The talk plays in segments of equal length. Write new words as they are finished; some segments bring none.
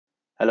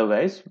Hello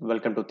guys,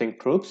 welcome to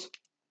Think Troops.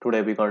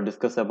 Today we're going to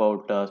discuss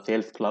about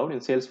Sales Cloud in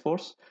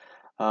Salesforce.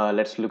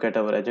 Let's look at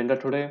our agenda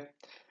today.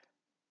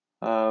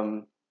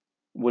 Um,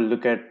 we'll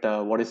look at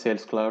what is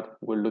Sales Cloud.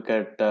 We'll look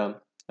at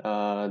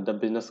the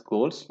business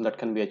goals that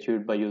can be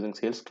achieved by using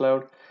Sales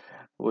Cloud.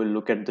 We'll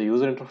look at the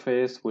user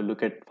interface. We'll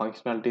look at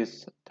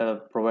functionalities that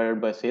are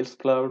provided by Sales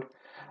Cloud.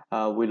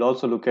 We'll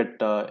also look at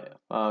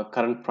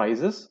current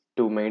prices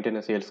to maintain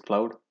a Sales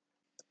Cloud.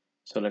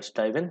 So let's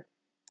dive in.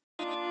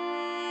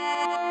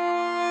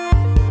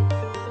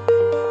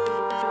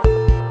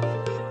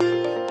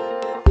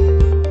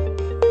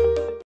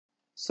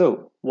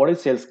 So, what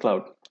is Sales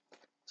Cloud?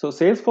 So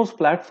Salesforce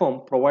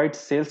platform provides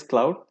Sales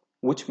Cloud,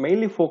 which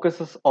mainly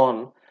focuses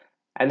on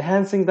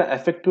enhancing the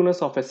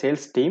effectiveness of a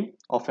sales team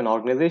of an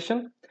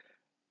organization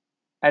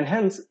and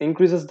hence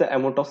increases the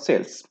amount of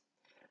sales.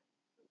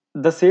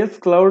 The Sales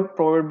Cloud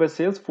provided by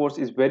Salesforce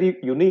is very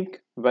unique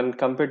when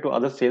compared to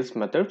other sales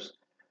methods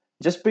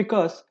just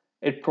because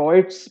it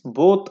provides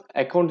both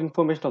account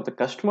information of the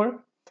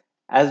customer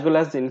as well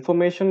as the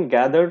information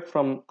gathered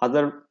from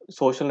other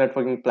social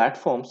networking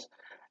platforms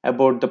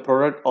about the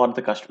product or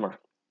the customer,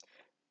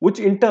 which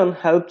in turn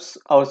helps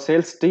our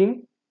sales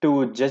team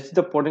to judge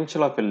the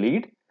potential of a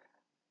lead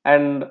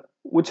and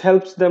which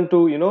helps them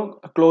to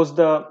close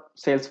the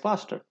sales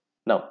faster.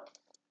 Now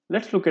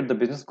let's look at the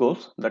business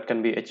goals that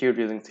can be achieved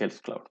using Sales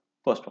Cloud.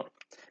 First one,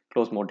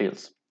 close more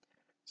deals.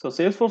 So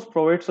Salesforce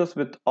provides us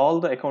with all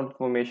the account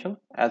information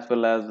as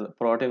well as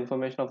product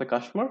information of the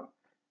customer,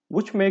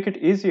 which make it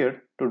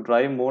easier to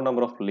drive more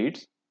number of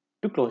leads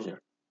to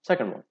closure.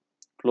 Second one,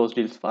 close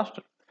deals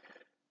faster.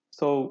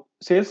 So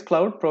Sales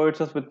Cloud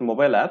provides us with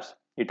mobile apps.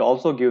 It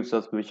also gives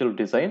us visual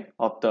design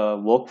of the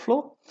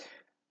workflow,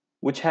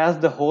 which has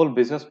the whole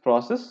business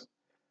process,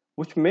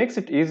 which makes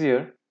it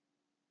easier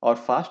or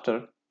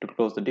faster to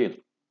close the deal.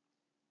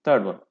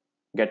 Third one,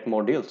 get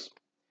more deals.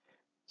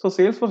 So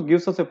Salesforce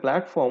gives us a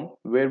platform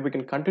where we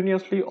can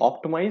continuously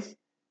optimize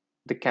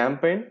the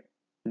campaign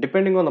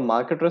depending on the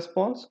market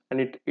response,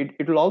 and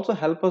it will also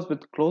help us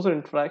with closer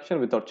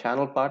interaction with our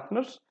channel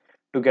partners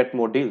to get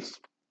more deals.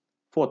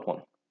 Fourth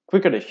one,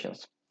 quicker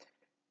decisions.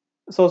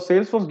 So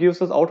Salesforce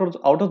gives us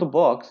out of the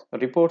box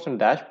reports and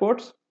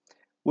dashboards,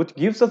 which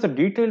gives us a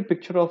detailed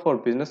picture of our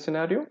business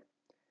scenario,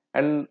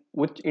 and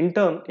which in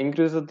turn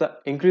increases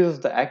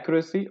the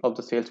accuracy of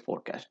the sales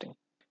forecasting.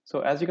 So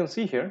as you can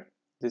see here,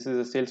 this is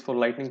a Salesforce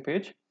Lightning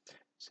page.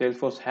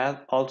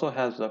 Salesforce also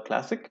has a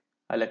Classic.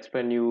 I'll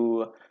explain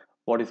you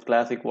what is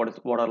Classic,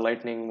 what are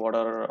Lightning, what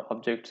are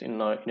objects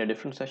in a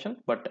different session.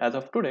 But as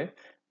of today,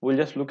 we'll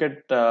just look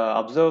at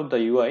observe the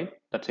UI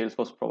that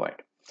Salesforce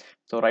provide.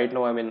 So right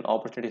now I'm in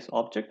opportunities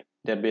object.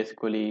 They're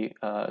basically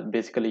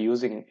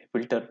using a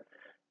filter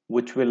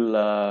which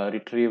will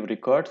retrieve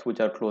records which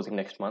are closing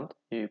next month.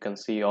 You can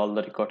see all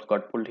the records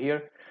got pulled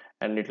here,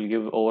 and it will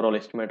give overall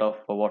estimate of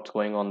what's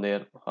going on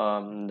there.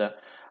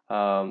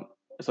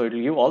 So it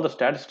will give all the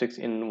statistics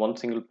in one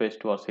single page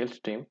to our sales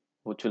team,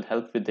 which will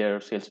help with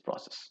their sales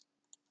process.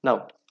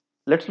 Now,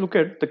 let's look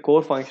at the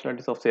core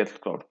functionalities of Sales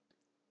Cloud.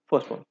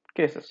 First one,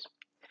 cases.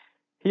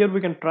 Here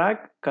we can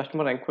track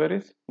customer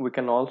inquiries, we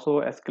can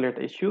also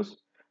escalate issues,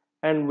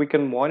 and we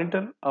can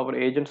monitor our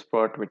agents'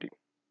 productivity.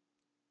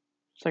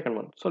 Second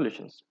one,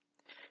 solutions.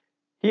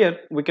 Here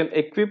we can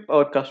equip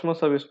our customer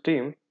service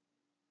team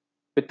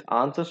with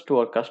answers to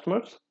our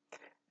customers,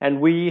 and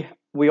we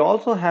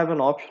also have an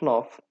option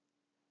of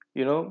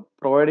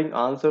providing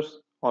answers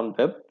on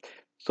web,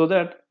 so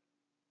that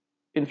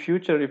in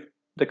future if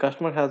the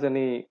customer has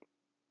any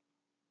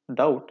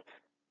doubt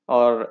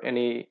or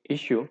any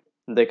issue,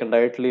 they can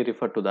directly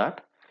refer to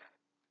that.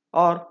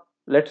 Or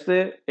let's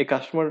say a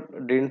customer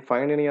didn't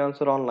find any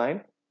answer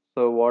online,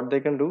 so what they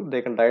can do,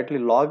 they can directly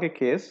log a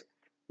case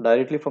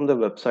directly from the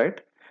website,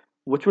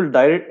 which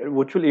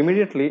will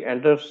immediately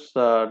enter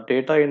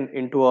data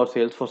into our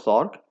Salesforce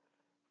org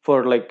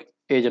for like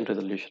agent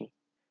resolution.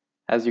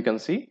 As you can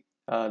see,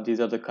 these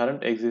are the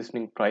current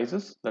existing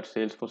prices that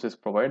Salesforce is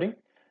providing.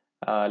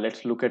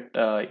 Let's look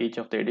at each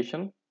of the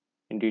edition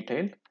in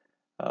detail.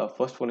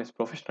 First one is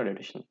professional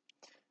edition.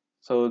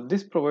 So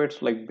this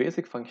provides like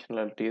basic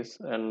functionalities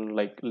and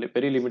like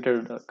very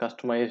limited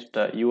customized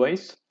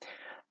UIs.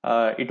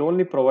 It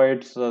only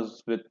provides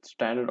us with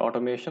standard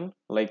automation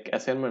like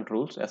assignment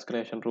rules,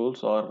 escalation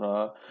rules,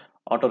 or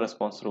auto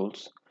response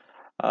rules.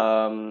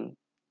 Um,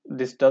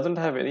 this doesn't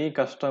have any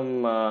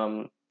custom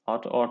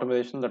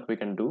automation that we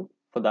can do.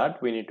 For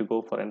that, we need to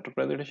go for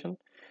enterprise edition.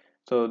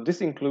 So this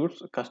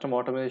includes custom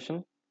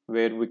automation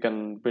where we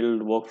can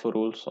build workflow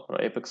rules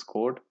or Apex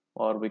code,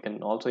 or we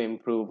can also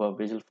improve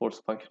Visualforce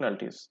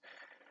functionalities.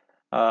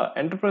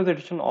 Enterprise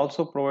edition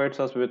also provides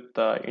us with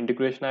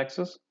integration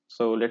access.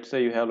 So let's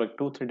say you have like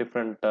 2 3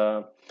 different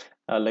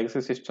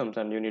legacy systems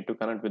and you need to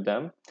connect with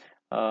them.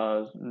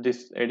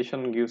 This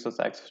edition gives us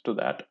access to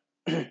that.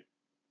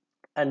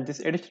 And this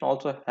edition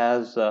also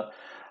has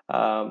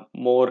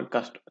more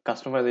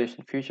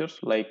customization features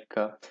like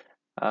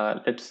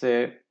let's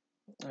say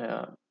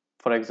uh,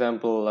 for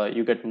example,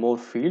 you get more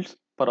fields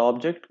per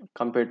object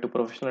compared to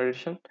professional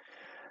edition.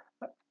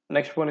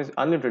 Next one is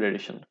unlimited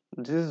edition.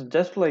 This is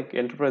just like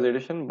enterprise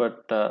edition,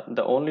 but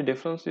the only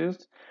difference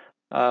is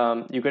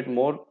you get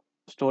more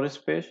storage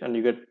space and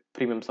you get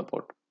premium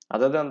support.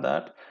 Other than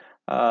that,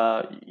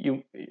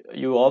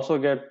 you also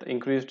get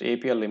increased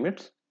API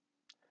limits.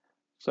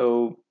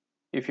 So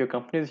if your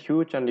company is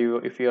huge and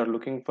if you are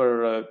looking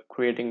for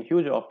creating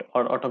huge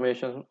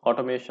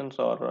automations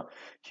or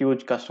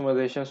huge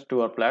customizations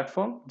to our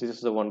platform, this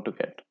is the one to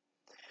get.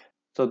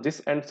 So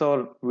this ends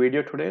our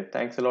video today.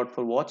 Thanks a lot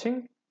for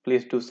watching.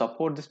 Please do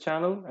support this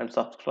channel and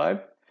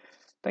subscribe.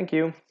 Thank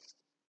you.